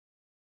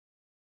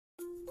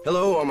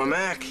Hello, I'm a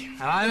Mac.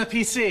 I'm a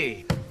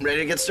PC. Ready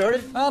to get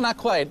started? Well, not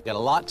quite. Got a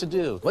lot to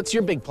do. What's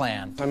your big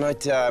plan? I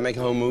might make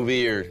a home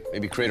movie or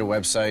maybe create a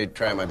website,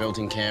 try out my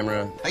built-in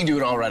camera. I can do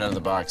it all right out of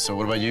the box, so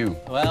what about you?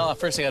 Well,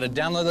 first I got to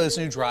download those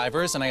new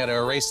drivers, and I got to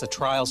erase the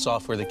trial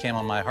software that came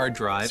on my hard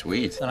drive.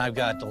 Sweet. And I've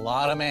got a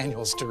lot of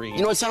manuals to read.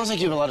 You know, it sounds like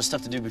you have a lot of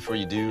stuff to do before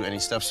you do any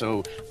stuff,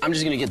 so I'm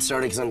just gonna get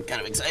started because I'm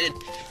kind of excited.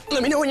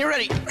 Let me know when you're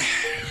ready.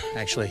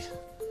 Actually,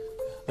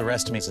 the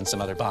rest of me's in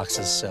some other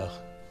boxes, so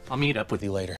I'll meet up with you later.